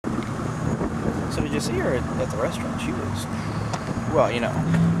So did you see her at the restaurant? She was, well, you know,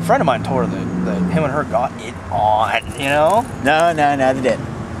 a friend of mine told her that him and her got it on, you know? No, they didn't.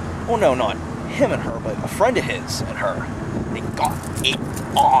 Well, no, not him and her, but a friend of his and her. They got it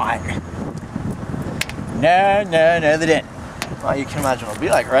on. No, they didn't. Well, you can imagine what it'd be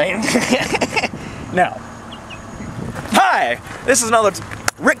like, right? No. Hi, this is another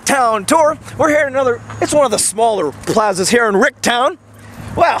Ricktown tour. We're here at it's one of the smaller plazas here in Ricktown.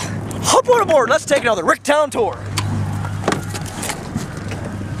 Well, hop on aboard, let's take another Ricktown tour.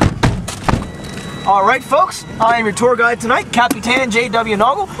 Alright folks, I am your tour guide tonight, Capitan J.W.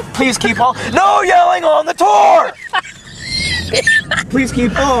 Noggle. Please keep no yelling on the tour! Please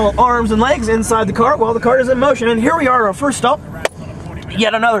keep all arms and legs inside the cart while the cart is in motion. And here we are at our first stop.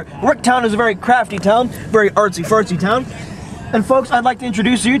 Yet another. Ricktown is a very crafty town, very artsy-fartsy town. And folks, I'd like to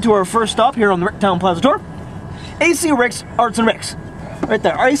introduce you to our first stop here on the Ricktown Plaza Tour. AC Rick's Arts and Ricks. Right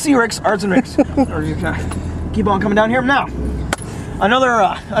there, AC Rick's Arts and Ricks. Keep on coming down here now.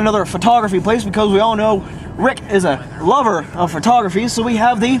 Another photography place, because we all know Rick is a lover of photography, so we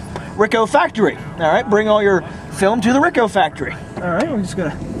have the Ricco Factory. Alright, bring all your film to the Ricco Factory. Alright, we're just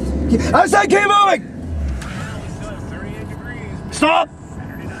gonna... I said keep moving! Stop!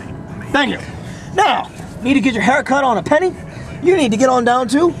 Thank you. Now, need to get your hair cut on a penny? You need to get on down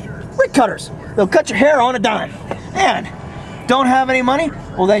to Rick Cutters. They'll cut your hair on a dime. And, don't have any money?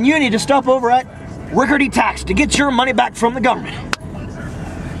 Well then you need to stop over at Rickardy Tax to get your money back from the government.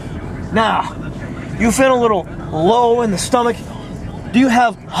 Now, you feel a little low in the stomach? Do you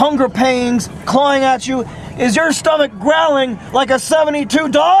have hunger pains clawing at you? Is your stomach growling like a 72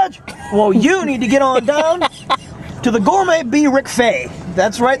 Dodge? Well, you need to get on down to the Gourmet Bee Rick Fay.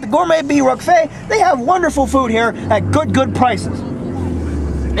 That's right, the Gourmet Bee Rick Fay. They have wonderful food here at good prices.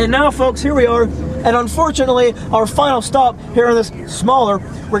 And now, folks, here we are, and unfortunately, our final stop here in this smaller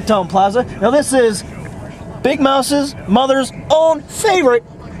Ricktown Plaza. Now, this is Big Mouse's mother's own favorite,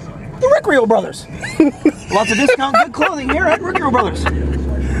 the Rick Reel Brothers. Lots of discount good clothing here at Rick Reel Brothers.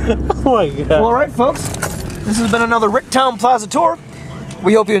 Oh my God. Well, alright folks, this has been another Ricktown Plaza tour.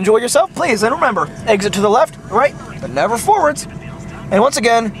 We hope you enjoyed yourself. Please, and remember, exit to the left, right, but never forwards. And once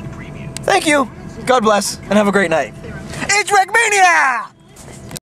again, thank you, God bless, and have a great night. It's Ric Mania!